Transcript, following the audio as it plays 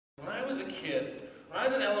kid, when I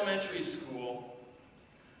was in elementary school,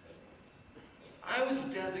 I was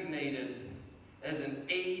designated as an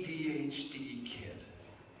ADHD kid.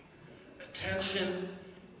 Attention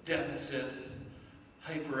Deficit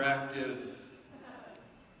Hyperactive.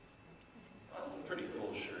 Well, that's a pretty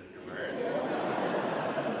cool shirt you're wearing.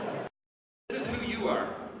 This is who you are.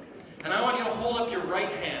 And I want you to hold up your right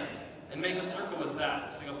hand and make a circle with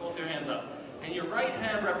that. So you got both your hands up. And your right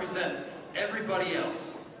hand represents everybody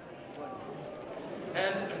else.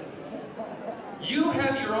 And you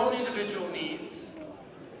have your own individual needs.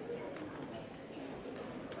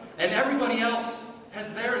 And everybody else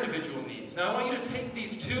has their individual needs. Now I want you to take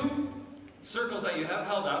these two circles that you have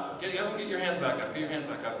held up. Get your hands back up. Get your hands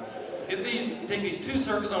back up. Take these two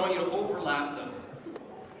circles. I want you to overlap them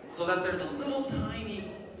so that there's a little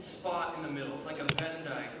tiny spot in the middle. It's like a Venn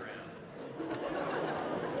diagram.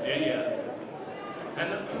 Yeah.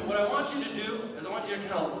 And what I want you to do is I want you to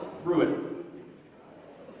kind of look through it.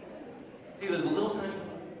 See, there's a little tiny.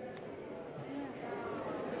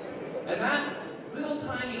 And that little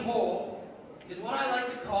tiny hole is what I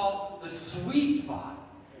like to call the sweet spot.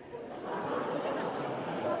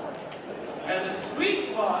 And the sweet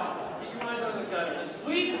spot, get your minds on the cutter, the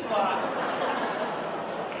sweet spot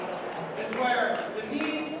is where the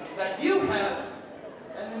needs that you have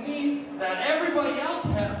and the needs that everybody else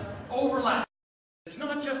have overlap. It's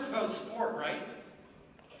not just about sport, right?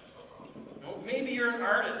 Maybe you're an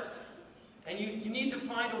artist and you need to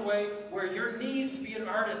find a way where your needs to be an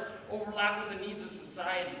artist overlap with the needs of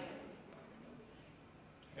society.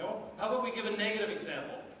 How about we give a negative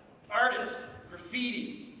example? Artist,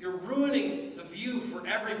 graffiti, you're ruining the view for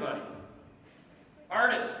everybody.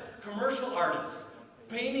 Artist, commercial artist,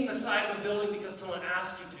 painting the side of a building because someone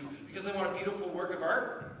asked you to, because they want a beautiful work of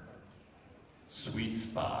art. Sweet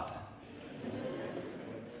spot.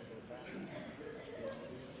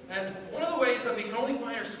 And one of the ways that we can only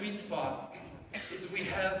find our sweet spot is we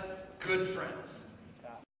have good friends.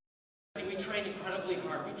 We train incredibly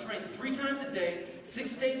hard. We train 3 times a day,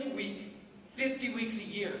 6 days a week, 50 weeks a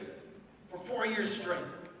year, for 4 years straight.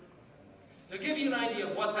 To give you an idea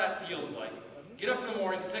of what that feels like, get up in the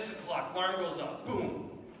morning, 6 o'clock, alarm goes off,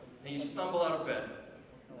 boom, and you stumble out of bed.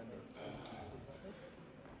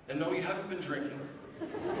 And no, you haven't been drinking.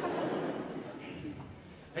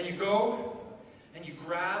 And you go and you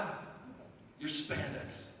grab your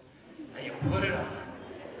spandex and you put it on.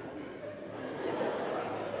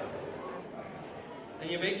 And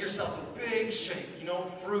you make yourself a big shake,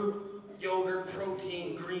 fruit, yogurt,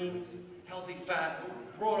 protein, greens, healthy fat,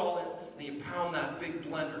 throw it all in, and you pound that big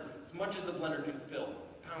blender, as much as the blender can fill.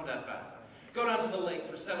 Pound that back. Go down to the lake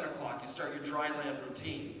for 7 o'clock, you start your dry land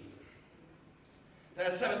routine. Then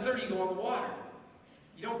at 7:30 you go on the water.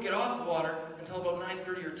 You don't get off the water until about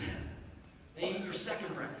 9:30 or 10. Then you eat your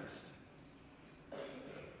second breakfast.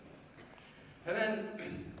 And then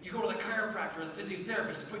you go to the chiropractor or the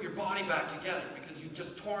physiotherapist to put your body back together because you've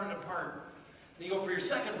just torn it apart. Then you go for your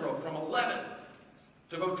second row from 11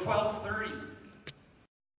 to about 12:30.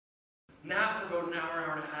 Nap for about an hour,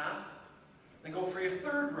 hour and a half. Then go for your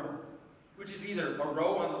third row, which is either a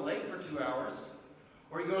row on the lake for 2 hours,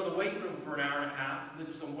 or you go to the weight room for an hour and a half,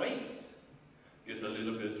 lift some weights, get a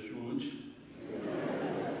little bit huge.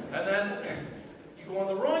 And then you go on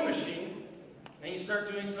the rowing machine and you start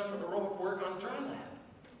doing some aerobic work on dry land.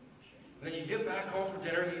 And then you get back home for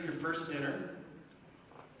dinner, you eat your first dinner.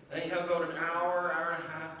 And then you have about an hour, hour and a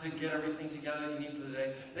half to get everything together that you need for the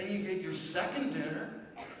day. Then you get your second dinner,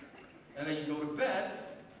 and then you go to bed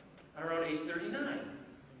at around 8:39.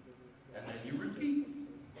 And then you repeat.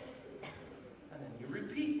 And then you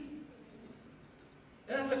repeat.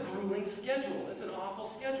 And that's a grueling schedule. It's an awful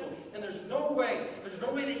schedule. And there's no way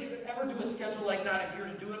that you could ever do a schedule like that if you were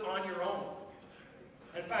to do it on your own.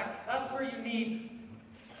 In fact, that's where you need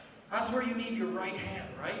your right hand,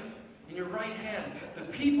 right? In your right hand, the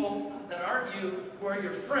people that aren't you, who are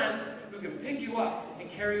your friends, who can pick you up and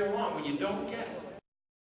carry you along when you don't get it.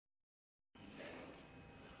 He said,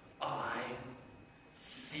 I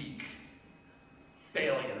seek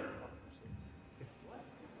failure.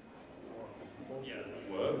 Yeah,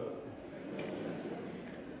 what?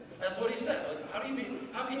 That's what he said. How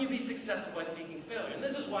can you be successful by seeking failure? And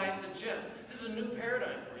this is why it's a gym. This is a new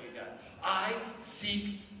paradigm for you guys. I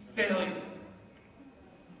seek failure.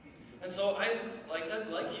 And so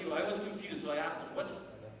like you, I was confused. So I asked him,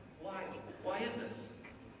 why is this?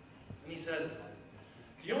 And he says,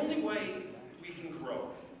 the only way we can grow,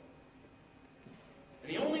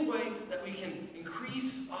 and the only way that we can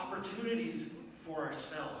increase opportunities for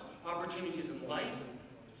ourselves, opportunities in life,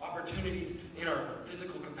 opportunities in our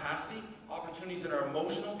physical capacity, opportunities in our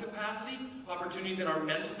emotional capacity, opportunities in our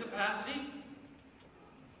mental capacity,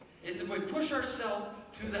 is if we push ourselves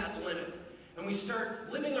to that limit and we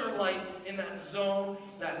start living our life in that zone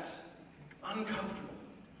that's uncomfortable,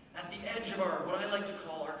 at the edge of our, what I like to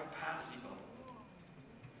call our capacity bubble.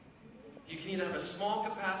 You can either have a small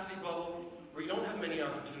capacity bubble where you don't have many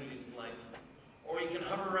opportunities in life, or you can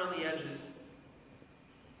hover around the edges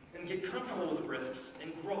and get comfortable with risks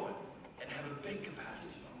and grow it and have a big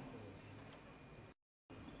capacity bubble.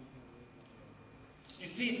 You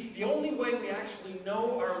see, the only way we actually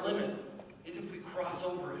know our limit is if we cross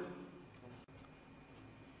over it.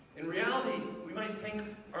 In reality, we might think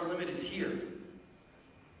our limit is here,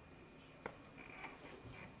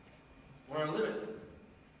 when our limit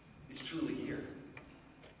is truly here.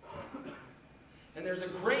 And there's a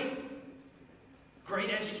great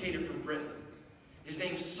educator from Britain. His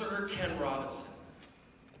name's Sir Ken Robinson.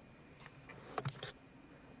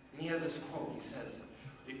 And he has this quote. He says,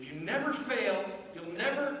 "If you never fail, you'll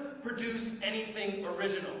never produce anything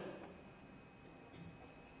original."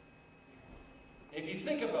 If you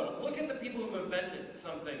think about it, look at the people who've invented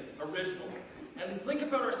something original. And think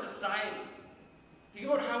about our society. Think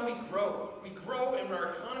about how we grow. We grow, and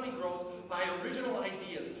our economy grows by original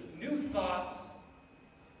ideas, new thoughts,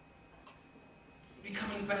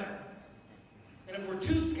 becoming better. And if we're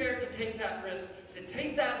too scared to take that risk, to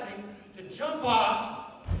take that leap, to jump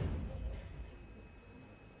off,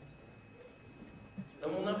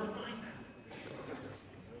 then we'll never find that.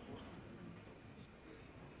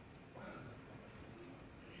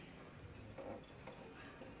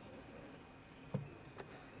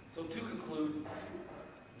 So to conclude,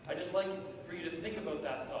 I'd just like for you to think about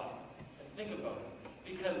that thought, and think about it,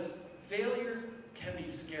 because failure can be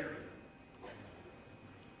scary.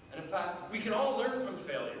 And in fact, we can all learn from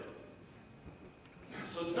failure.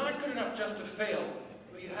 So it's not good enough just to fail,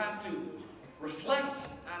 but you have to reflect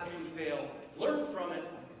after you fail, learn from it,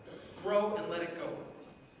 grow, and let it go.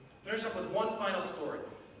 Finish up with one final story.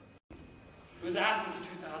 It was Athens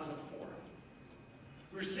 2004.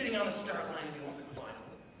 We were sitting on the start line of the Olympic final.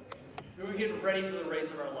 We were getting ready for the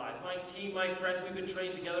race of our lives. My team, my friends, we've been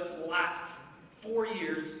training together for the last 4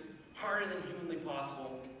 years, harder than humanly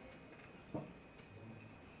possible.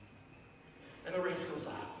 And the race goes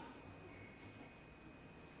off.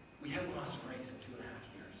 We hadn't lost a race in 2.5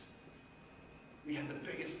 years. We had the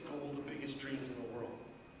biggest goal, the biggest dreams in the world.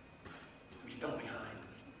 We fell behind.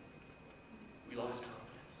 We lost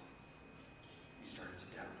confidence. We started to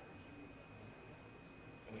doubt.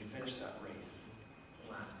 And we finished that race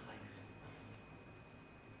in last place.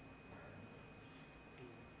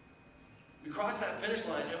 We crossed that finish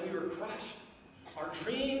line and we were crushed. Our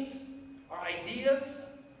dreams, our ideas,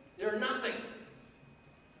 they're nothing.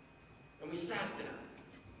 And we sat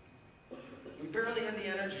there. We barely had the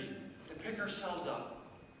energy to pick ourselves up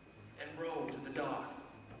and row to the dock.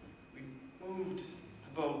 We moved the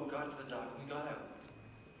boat, got to the dock, and we got out.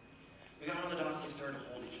 We got on the dock and we started to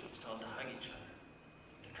hold each other, started to hug each other,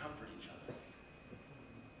 to comfort each other.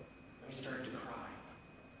 And we started to cry.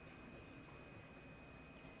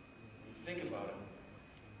 You think about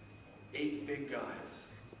it, 8 big guys,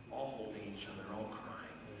 all holding each other, all crying.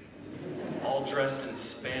 All dressed in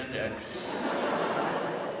spandex.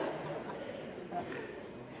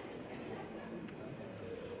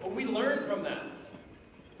 But we learned from that.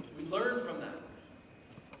 We learned from that.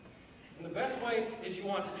 And the best way is you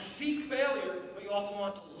want to seek failure, but you also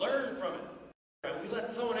want to learn from it. We let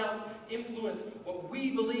someone else influence what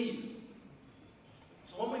we believed.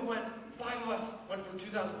 So when we went, 5 of us went from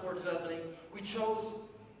 2004 to 2008, we chose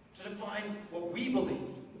to define what we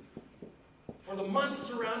believed. For the months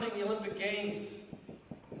surrounding the Olympic Games,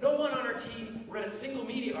 no one on our team read a single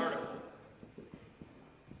media article.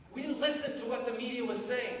 We didn't listen to what the media was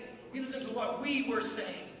saying. We listened to what we were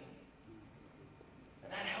saying.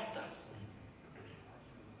 And that helped us.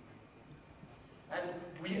 And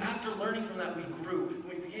after learning from that, we grew.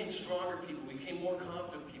 We became stronger people. We became more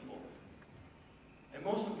confident people. And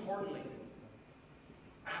most importantly,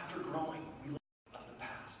 after growing, we learned of the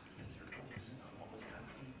past because they're focusing on what was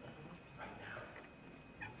happening right now.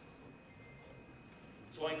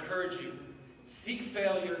 So I encourage you, seek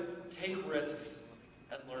failure, take risks,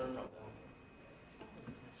 and learn from them.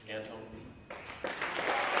 Scanton.